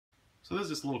So this is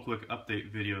just a little quick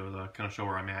update video to kind of show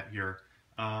where I'm at here.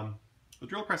 The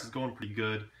drill press is going pretty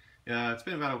good. It's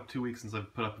been about 2 weeks since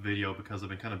I've put up a video because I've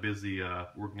been kind of busy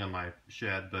working on my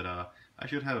shed, but I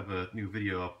should have a new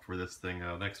video up for this thing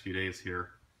the next few days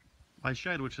here. My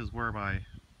shed, which is where my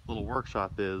little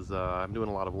workshop is, I'm doing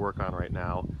a lot of work on right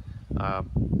now.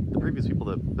 The previous people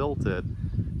that built it,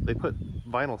 they put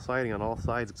vinyl siding on all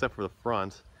sides except for the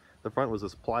front. The front was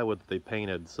this plywood that they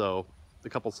painted, so a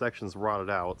couple sections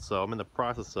rotted out. So I'm in the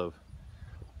process of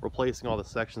replacing all the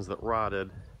sections that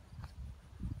rotted,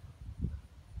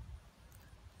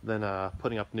 then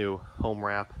putting up new home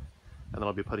wrap, and then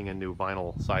I'll be putting in new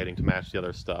vinyl siding to match the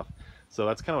other stuff. So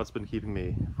that's kind of what's been keeping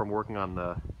me from working on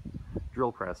the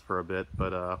drill press for a bit,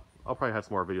 but I'll probably have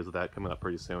some more videos of that coming up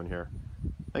pretty soon here.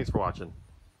 Thanks for watching.